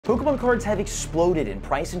Pokemon cards have exploded in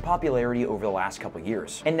price and popularity over the last couple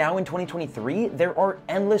years. And now in 2023, there are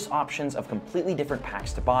endless options of completely different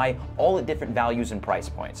packs to buy, all at different values and price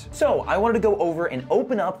points. So I wanted to go over and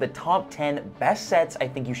open up the top 10 best sets I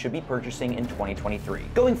think you should be purchasing in 2023.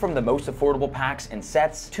 Going from the most affordable packs and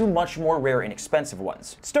sets to much more rare and expensive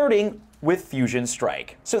ones. Starting with Fusion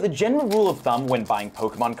Strike. So the general rule of thumb when buying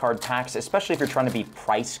Pokemon card packs, especially if you're trying to be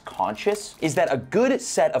price conscious, is that a good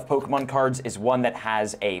set of Pokemon cards is one that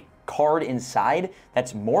has a card inside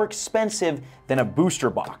that's more expensive than a booster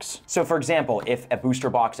box. So for example, if a booster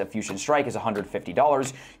box of Fusion Strike is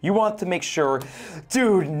 $150, you want to make sure,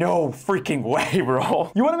 dude, no freaking way, bro.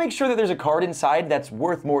 You want to make sure that there's a card inside that's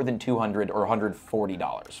worth more than $200 or $140,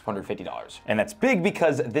 $150. And that's big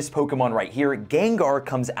because this Pokemon right here, Gengar,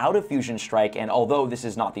 comes out of Fusion Strike, and although this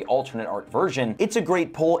is not the alternate art version, it's a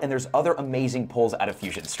great pull, and there's other amazing pulls out of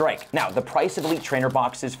Fusion Strike. Now, the price of Elite Trainer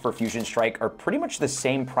boxes for Fusion Strike are pretty much the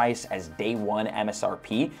same price as day one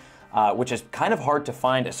MSRP, which is kind of hard to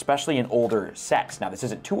find, especially in older sets. Now, this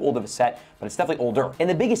isn't too old of a set, but it's definitely older. And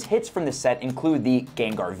the biggest hits from this set include the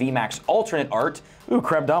Gengar VMAX alternate art,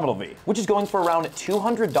 Crabdominal V, which is going for around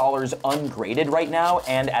 $200 ungraded right now,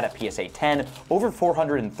 and at a PSA 10, over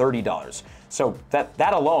 $430. So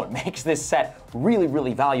that alone makes this set really,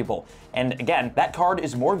 really valuable. And again, that card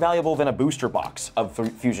is more valuable than a booster box of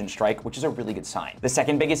Fusion Strike, which is a really good sign. The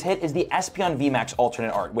second biggest hit is the Espeon VMAX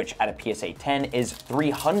alternate art, which at a PSA 10 is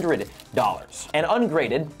 $300. And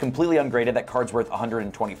ungraded, completely ungraded, that card's worth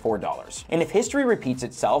 $124. And if history repeats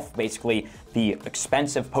itself, basically the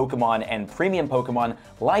expensive Pokemon and premium Pokemon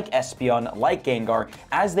like Espeon, like Gengar,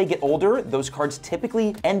 as they get older, those cards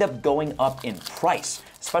typically end up going up in price,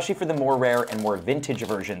 especially for the more rare and more vintage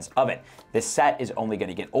versions of it. This set is only going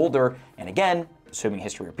to get older, and again, assuming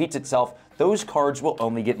history repeats itself, those cards will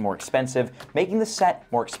only get more expensive, making the set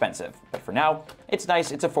more expensive. But for now, it's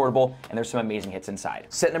nice, it's affordable, and there's some amazing hits inside.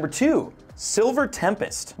 Set number 2, Silver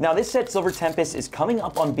Tempest. Now this set, Silver Tempest, is coming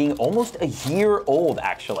up on being almost a year old,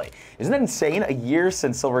 actually. Isn't that insane? A year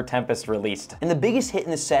since Silver Tempest released. And the biggest hit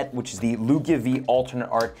in the set, which is the Lugia V alternate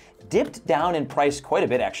art, dipped down in price quite a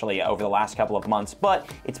bit actually over the last couple of months, but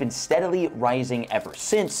it's been steadily rising ever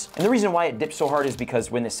since. And the reason why it dipped so hard is because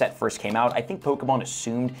when this set first came out, I think Pokemon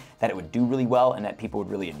assumed that it would do really well and that people would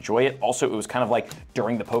really enjoy it. Also, it was kind of like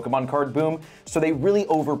during the Pokemon card boom, so they really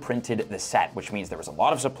overprinted the set, which means there was a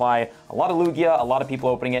lot of supply, a lot of Lugia, a lot of people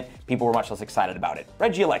opening it. People were much less excited about it.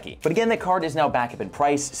 Regieleki. But again, that card is now back up in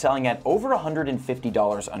price, selling at over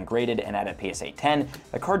 $150 ungraded, and at a PSA 10,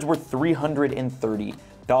 the card's worth $330.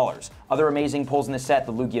 Other amazing pulls in this set,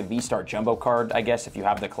 the Lugia V-Star Jumbo card, I guess, if you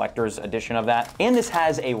have the collector's edition of that. And this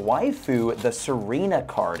has a waifu, the Serena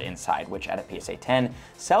card inside, which at a PSA 10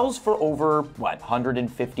 sells for over, what,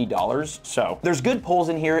 $150? So there's good pulls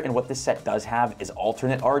in here, and what this set does have is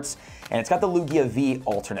alternate arts, and it's got the Lugia V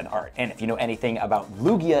alternate art. And if you know anything about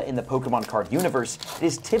Lugia in the Pokemon card universe, it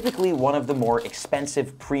is typically one of the more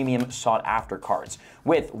expensive premium sought after cards,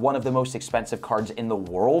 with one of the most expensive cards in the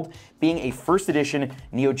world being a first edition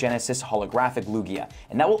Neo Genesis holographic Lugia,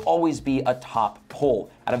 and that will always be a top pull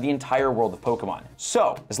out of the entire world of Pokemon.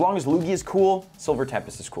 So, as long as Lugia is cool, Silver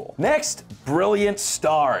Tempest is cool. Next, Brilliant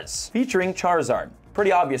Stars, featuring Charizard.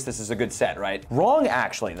 Pretty obvious this is a good set, right? Wrong,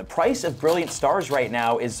 actually. The price of Brilliant Stars right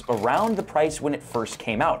now is around the price when it first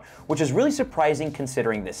came out, which is really surprising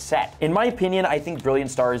considering this set. In my opinion, I think Brilliant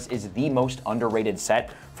Stars is the most underrated set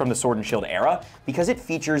from the Sword and Shield era because it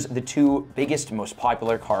features the two biggest, most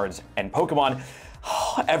popular cards and Pokemon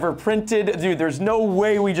ever printed. Dude, there's no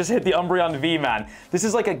way we just hit the Umbreon V, man. This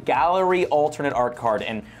is like a gallery alternate art card,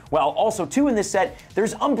 and well, also too in this set,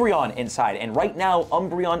 there's Umbreon inside, and right now,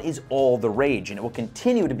 Umbreon is all the rage, and it will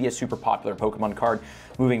continue to be a super popular Pokemon card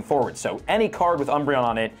moving forward. So any card with Umbreon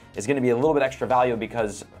on it is going to be a little bit extra value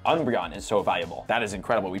because Umbreon is so valuable. That is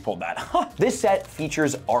incredible, we pulled that. This set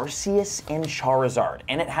features Arceus and Charizard,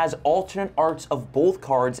 and it has alternate arts of both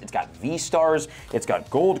cards. It's got V-Stars, it's got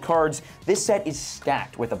gold cards. This set is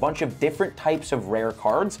stacked with a bunch of different types of rare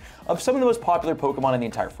cards of some of the most popular Pokemon in the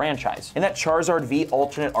entire franchise. And that Charizard V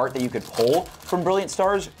alternate art that you could pull from Brilliant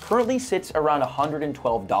Stars currently sits around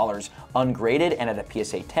 $112 ungraded, and at a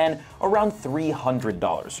PSA 10, around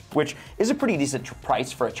 $300, which is a pretty decent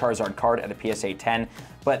price for a Charizard card at a PSA 10,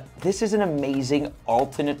 but this is an amazing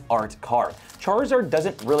alternate art card. Charizard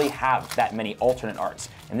doesn't really have that many alternate arts,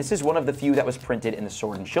 and this is one of the few that was printed in the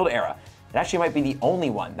Sword and Shield era. It actually might be the only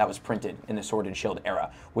one that was printed in the Sword and Shield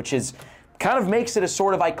era, which is kind of makes it a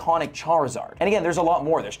sort of iconic Charizard. And again, there's a lot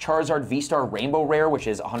more. There's Charizard V-Star Rainbow Rare, which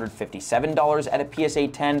is $157 at a PSA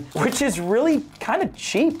 10, which is really kind of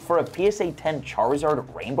cheap for a PSA 10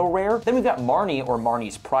 Charizard Rainbow Rare. Then we've got Marnie, or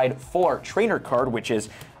Marnie's Pride Full Art Trainer card, which is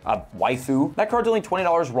Waifu. That card's only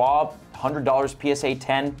 $20 raw, $100 PSA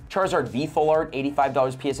 10. Charizard V Full Art,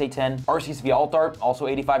 $85 PSA 10. Arceus V Alt Art, also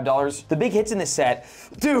 $85. The big hits in this set,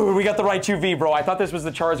 dude, we got the Raichu V, bro. I thought this was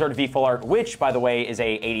the Charizard V Full Art, which, by the way, is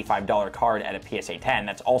a $85 card at a PSA 10.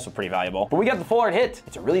 That's also pretty valuable. But we got the Full Art hit.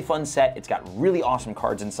 It's a really fun set. It's got really awesome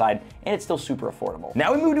cards inside, and it's still super affordable.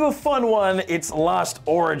 Now we move to a fun one. It's Lost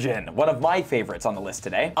Origin, one of my favorites on the list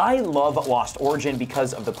today. I love Lost Origin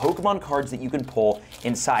because of the Pokemon cards that you can pull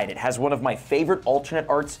inside. It has one of my favorite alternate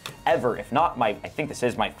arts ever, if not I think this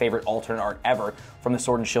is my favorite alternate art ever from the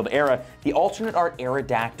Sword and Shield era, the alternate art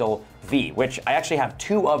Aerodactyl V, which I actually have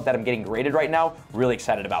 2 of that I'm getting graded right now. Really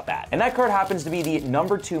excited about that. And that card happens to be the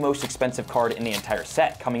 #2 most expensive card in the entire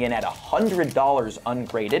set, coming in at $100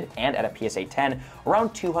 ungraded and at a PSA 10,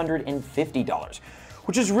 around $250.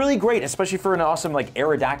 Which is really great, especially for an awesome like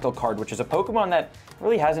Aerodactyl card, which is a Pokemon that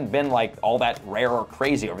really hasn't been like all that rare or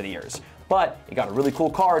crazy over the years. But it got a really cool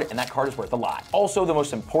card, and that card is worth a lot. Also, the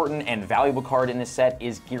most important and valuable card in this set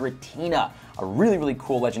is Giratina, a really, really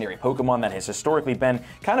cool legendary Pokemon that has historically been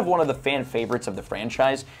kind of one of the fan favorites of the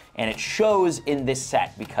franchise, and it shows in this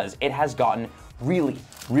set because it has gotten really,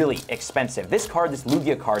 really expensive. This card, this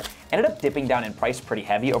Lugia card, ended up dipping down in price pretty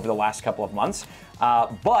heavy over the last couple of months,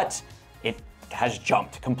 but it has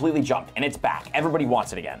jumped, completely jumped, and it's back. Everybody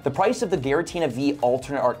wants it again. The price of the Giratina V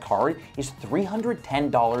alternate art card is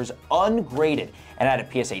 $310 ungraded, and at a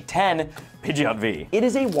PSA 10, Pidgeot V. It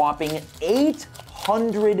is a whopping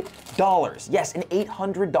 $800. Yes, an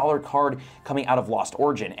 $800 card coming out of Lost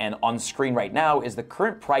Origin, and on screen right now is the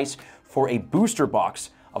current price for a booster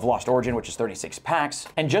box of Lost Origin, which is 36 packs,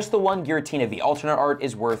 and just the one Giratina V alternate art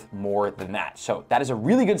is worth more than that. So that is a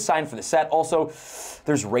really good sign for the set. Also,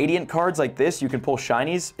 there's Radiant cards like this. You can pull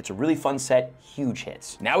shinies. It's a really fun set, huge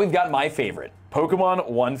hits. Now we've got my favorite, Pokémon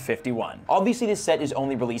 151. Obviously, this set is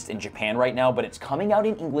only released in Japan right now, but it's coming out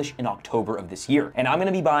in English in October of this year. And I'm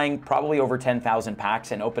gonna be buying probably over 10,000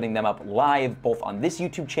 packs and opening them up live, both on this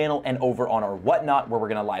YouTube channel and over on our Whatnot, where we're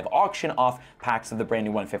gonna live auction off packs of the brand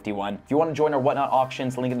new 151. If you wanna join our Whatnot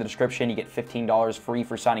auctions, link in the description, you get $15 free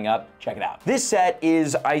for signing up. Check it out. This set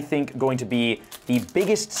is, I think, going to be the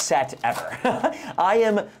biggest set ever. I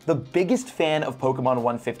am the biggest fan of Pokémon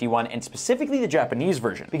 151, and specifically the Japanese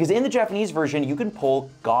version, because in the Japanese version, you can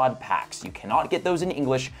pull God packs. You cannot get those in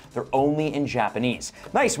English. They're only in Japanese.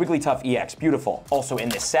 Nice, Wigglytuff EX, beautiful. Also in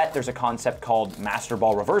this set, there's a concept called Master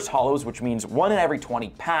Ball Reverse Hollows, which means 1 in every 20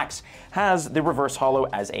 packs has the Reverse Hollow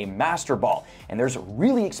as a Master Ball. And there's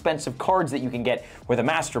really expensive cards that you can get with a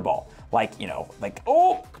Master Ball. Like, you know, like,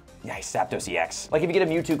 oh, nice, Zapdos EX. Like if you get a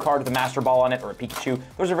Mewtwo card with a Master Ball on it or a Pikachu,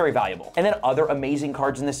 those are very valuable. And then other amazing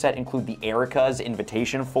cards in this set include the Erica's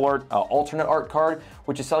Invitation Full Art alternate art card,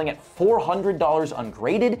 which is selling at $400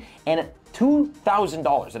 ungraded and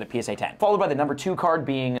 $2,000 at a PSA 10. Followed by the #2 card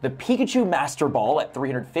being the Pikachu Master Ball at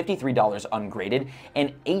 $353 ungraded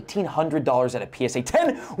and $1,800 at a PSA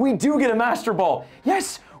 10. We do get a Master Ball.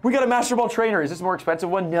 Yes! We got a Master Ball trainer. Is this a more expensive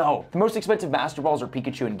one? No. The most expensive Master Balls are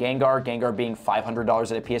Pikachu and Gengar, Gengar being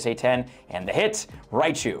 $500 at a PSA 10, and the hit,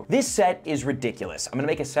 Raichu. This set is ridiculous. I'm gonna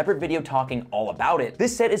make a separate video talking all about it.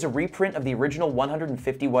 This set is a reprint of the original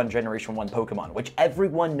 151 Generation 1 Pokemon, which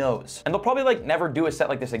everyone knows. And they'll probably like never do a set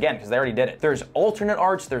like this again, because they already did it. There's alternate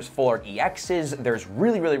arts, there's full art EXs, there's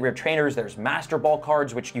really, really rare trainers, there's Master Ball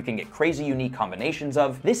cards, which you can get crazy unique combinations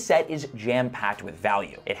of. This set is jam-packed with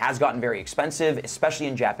value. It has gotten very expensive, especially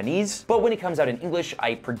in Japanese, but when it comes out in English,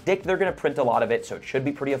 I predict they're gonna print a lot of it, so it should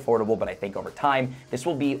be pretty affordable, but I think over time, this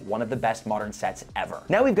will be one of the best modern sets ever.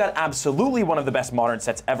 Now we've got absolutely one of the best modern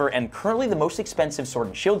sets ever, and currently the most expensive Sword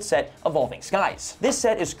and Shield set, Evolving Skies. This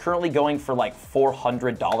set is currently going for like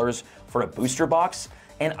 $400 for a booster box,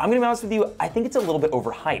 and I'm gonna be honest with you, I think it's a little bit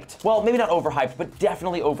overhyped. Well, maybe not overhyped, but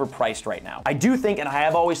definitely overpriced right now. I do think, and I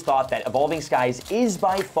have always thought, that Evolving Skies is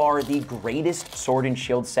by far the greatest Sword and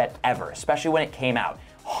Shield set ever, especially when it came out.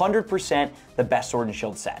 100% the best Sword and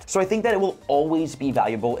Shield set. So I think that it will always be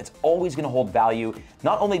valuable. It's always gonna hold value,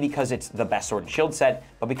 not only because it's the best Sword and Shield set,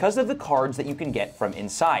 but because of the cards that you can get from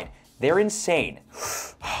inside. They're insane.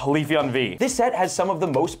 Leafeon V. This set has some of the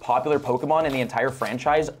most popular Pokemon in the entire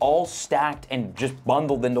franchise, all stacked and just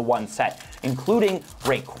bundled into one set, including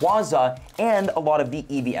Rayquaza and a lot of the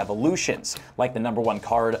Eevee evolutions, like the #1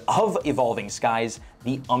 card of Evolving Skies,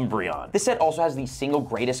 the Umbreon. This set also has the single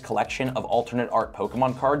greatest collection of alternate art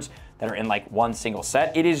Pokemon cards that are in like one single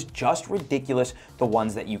set. It is just ridiculous, the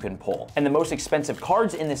ones that you can pull. And the most expensive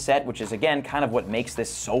cards in this set, which is again kind of what makes this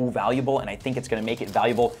so valuable, and I think it's gonna make it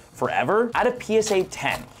valuable forever, at a PSA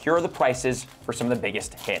 10, here are the prices for some of the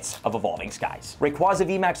biggest hits of Evolving Skies. Rayquaza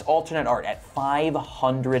VMAX alternate art at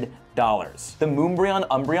 $500. The Moonbreon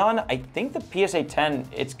Umbreon, I think the PSA 10,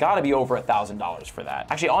 it's gotta be over $1,000 for that.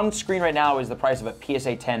 Actually, on screen right now is the price of a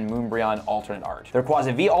PSA 10 Moonbreon alternate art. Their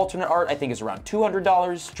Rayquaza V alternate art, I think, is around $200,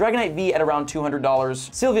 Dragonite V at around $200,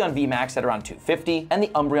 Sylveon V Max at around $250, and the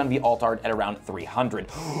Umbreon V alt art at around $300.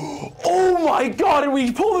 Oh my god, and we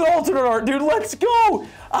pulled an alternate art, dude, let's go!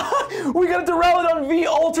 We got a Duraludon V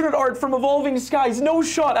alternate art from Evolving Skies, no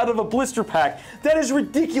shot out of a blister pack. That is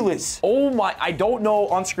ridiculous. Oh my, I don't know,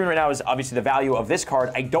 on screen right now is obviously the value of this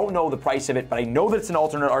card. I don't know the price of it, but I know that it's an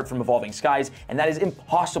alternate art from Evolving Skies, and that is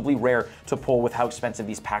impossibly rare to pull with how expensive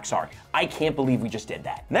these packs are. I can't believe we just did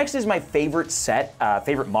that. Next is my favorite set,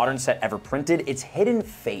 favorite modern set ever printed. It's Hidden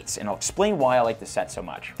Fates, and I'll explain why I like this set so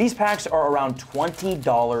much. These packs are around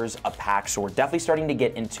 $20 a pack, so we're definitely starting to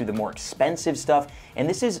get into the more expensive stuff, and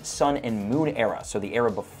this is Sun and Moon era, so the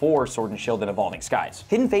era before Sword and Shield and Evolving Skies.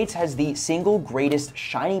 Hidden Fates has the single greatest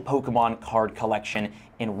shiny Pokemon card collection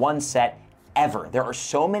in one set ever. There are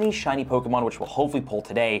so many shiny Pokemon, which we'll hopefully pull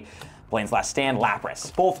today. Blaine's Last Stand,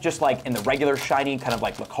 Lapras. Both just like in the regular shiny, kind of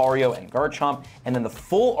like Lucario and Garchomp, and then the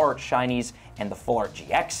full art shinies and the full art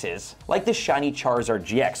GXs, like the shiny Charizard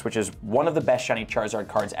GX, which is one of the best shiny Charizard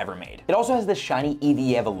cards ever made. It also has the shiny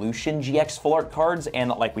EV Evolution GX full art cards, and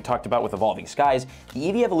like we talked about with Evolving Skies, the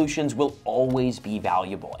EV Evolutions will always be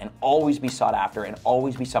valuable and always be sought after and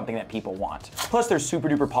always be something that people want. Plus, there's super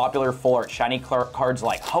duper popular full art shiny cards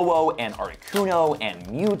like Ho-Oh and Articuno and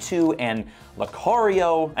Mewtwo and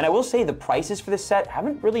Lucario, and I will say the prices for this set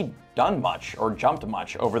haven't really done much or jumped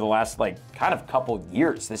much over the last kind of couple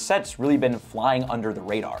years. This set's really been flying under the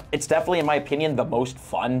radar. It's definitely, in my opinion, the most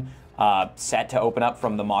fun set to open up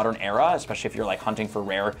from the modern era, especially if you're like hunting for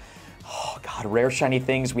rare, oh god, rare shiny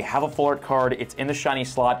things. We have a full art card, it's in the shiny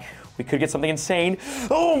slot. We could get something insane.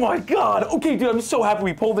 Oh my god! Okay, dude, I'm so happy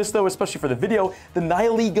we pulled this though, especially for the video. The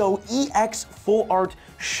Nihilego EX Full Art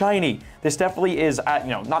Shiny. This definitely is,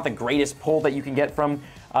 not the greatest pull that you can get from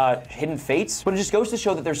Hidden Fates, but it just goes to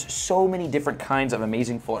show that there's so many different kinds of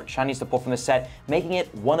amazing full art shinies to pull from this set, making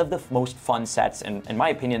it one of the most fun sets, and in my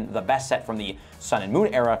opinion, the best set from the Sun and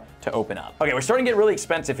Moon era to open up. Okay, we're starting to get really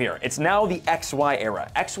expensive here. It's now the XY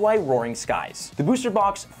era, XY Roaring Skies. The booster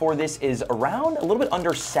box for this is around a little bit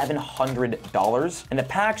under $700, and the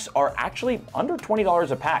packs are actually under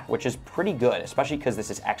 $20 a pack, which is pretty good, especially because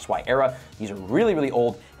this is XY era. These are really, really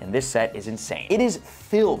old, and this set is insane. It is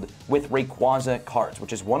filled with Rayquaza cards,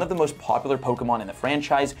 which is one of the most popular Pokemon in the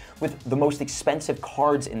franchise, with the most expensive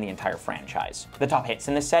cards in the entire franchise. The top hits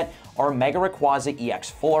in this set are Mega Rayquaza EX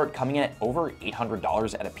Full Art, coming in at over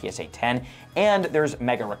 $800 at a PSA 10, and there's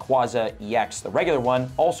Mega Rayquaza EX, the regular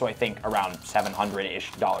one, also I think around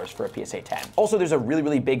 $700-ish for a PSA 10. Also, there's a really,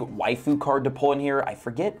 really big waifu card to pull in here. I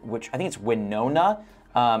forget which, I think it's Winona.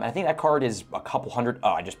 I think that card is a couple hundred. Oh,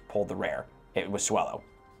 I just pulled the rare. It was Swellow.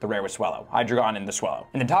 The rare was Swellow. Hydreigon and the Swellow.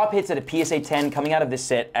 And the top hits at a PSA 10 coming out of this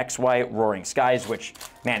set, XY Roaring Skies, which,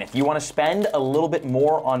 man, if you want to spend a little bit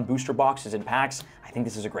more on booster boxes and packs, I think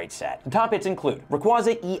this is a great set. The top hits include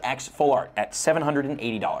Rayquaza EX Full Art at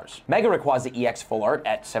 $780, Mega Rayquaza EX Full Art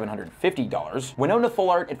at $750, Winona Full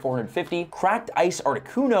Art at $450, Cracked Ice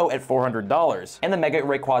Articuno at $400, and the Mega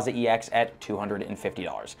Rayquaza EX at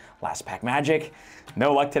 $250. Last pack magic,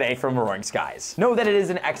 no luck today from Roaring Skies. Know that it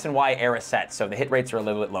is an X and Y era set, so the hit rates are a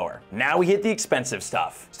little bit lower. Now we hit the expensive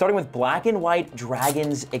stuff. Starting with Black and White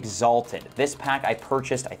Dragons Exalted. This pack I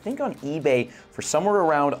purchased, I think on eBay, for somewhere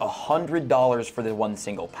around $100 for the one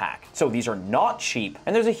single pack. So these are not cheap,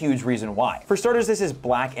 and there's a huge reason why. For starters, this is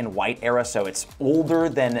Black and White era, so it's older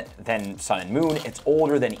than Sun and Moon, it's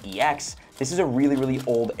older than EX. This is a really, really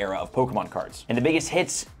old era of Pokemon cards. And the biggest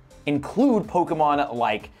hits include Pokemon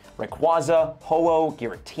like Rayquaza, Ho-Oh,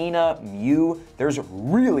 Giratina, Mew. There's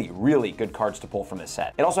really, really good cards to pull from this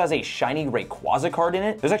set. It also has a shiny Rayquaza card in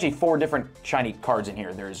it. There's actually 4 different shiny cards in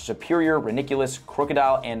here. There's Superior, Ranunculus,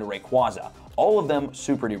 Crocodile, and Rayquaza. All of them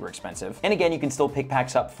super duper expensive. And again, you can still pick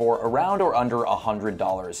packs up for around or under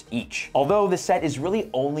 $100 each. Although the set is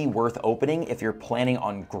really only worth opening if you're planning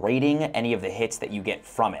on grading any of the hits that you get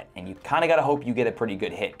from it. And you kind of gotta hope you get a pretty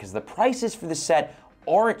good hit, because the prices for the set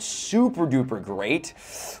aren't super duper great.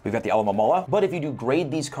 We've got the Alomomola, but if you do grade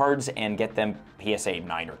these cards and get them PSA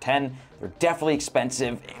 9 or 10, they're definitely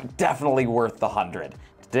expensive, definitely worth the 100.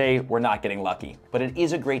 Today, we're not getting lucky. but it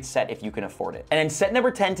is a great set if you can afford it. And then set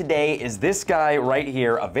number 10 today is this guy right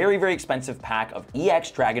here, a very, very expensive pack of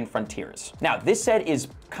EX Dragon Frontiers. Now, this set is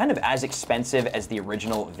kind of as expensive as the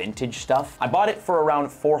original vintage stuff. I bought it for around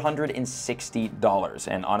 $460,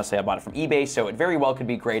 and honestly, I bought it from eBay, so it very well could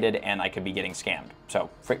be graded and I could be getting scammed. So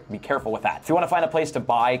be careful with that. If you want to find a place to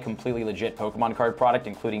buy completely legit Pokemon card product,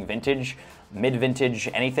 including vintage, mid-vintage,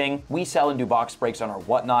 anything, we sell and do box breaks on our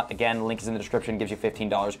Whatnot. Again, link is in the description, gives you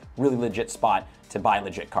 $15. Really legit spot to buy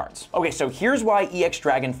legit cards. Okay, so here's why EX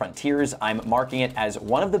Dragon Frontiers, I'm marking it as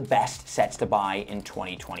one of the best sets to buy in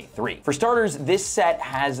 2023. For starters, this set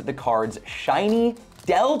has the cards Shiny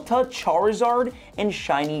Delta Charizard and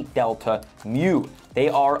Shiny Delta Mew. They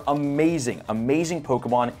are amazing, amazing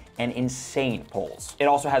Pokemon and insane pulls. It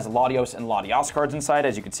also has Latios and Latias cards inside,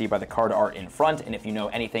 as you can see by the card art in front. And if you know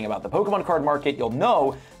anything about the Pokemon card market, you'll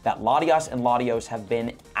know that Latias and Latios have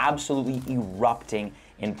been absolutely erupting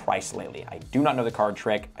in price lately. I do not know the card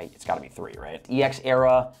trick. It's gotta be 3, right? EX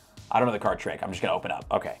era, I don't know the card trick. I'm just gonna open up.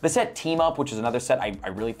 Okay. The set Team Up, which is another set I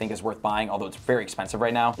really think is worth buying, although it's very expensive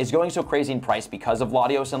right now, is going so crazy in price because of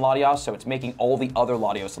Latios and Latias, so it's making all the other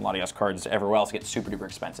Latios and Latias cards everywhere else get super duper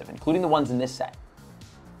expensive, including the ones in this set.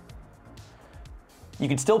 You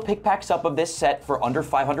can still pick packs up of this set for under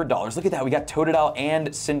 $500. Look at that, we got Totodile and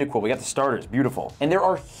Cyndaquil. We got the starters, beautiful. And there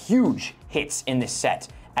are huge hits in this set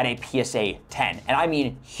at a PSA 10, and I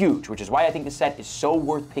mean huge, which is why I think the set is so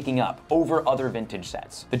worth picking up over other vintage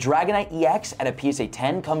sets. The Dragonite EX at a PSA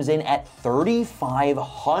 10 comes in at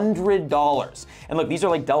 $3,500. And look, these are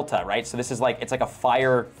like Delta, right? So this is like, it's like a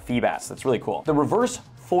fire Feebas. That's really cool. The reverse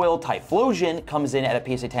foil Typhlosion comes in at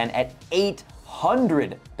a PSA 10 at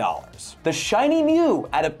 $800. The Shiny Mew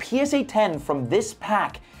at a PSA 10 from this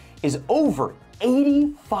pack is over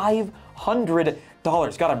 $8,500.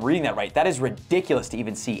 God, I'm reading that right. That is ridiculous to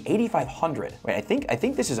even see. $8,500. Wait, I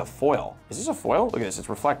think this is a foil. Is this a foil? Look at this, it's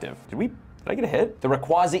reflective. Did I get a hit? The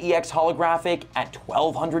Rayquaza EX holographic at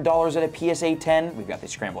 $1,200 at a PSA 10. We've got the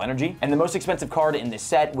Scramble Energy. And the most expensive card in this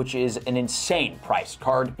set, which is an insane priced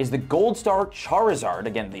card, is the Gold Star Charizard.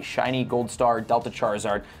 Again, the shiny Gold Star Delta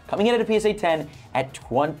Charizard, coming in at a PSA 10 at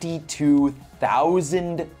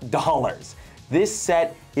 $22,000. This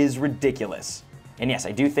set is ridiculous. And yes,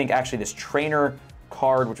 I do think actually this trainer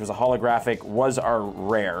card, which was a holographic, was our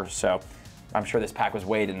rare, so I'm sure this pack was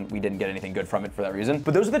weighed and we didn't get anything good from it for that reason.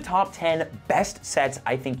 But those are the top 10 best sets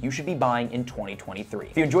I think you should be buying in 2023.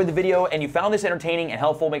 If you enjoyed the video and you found this entertaining and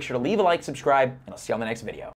helpful, make sure to leave a like, subscribe, and I'll see you on the next video.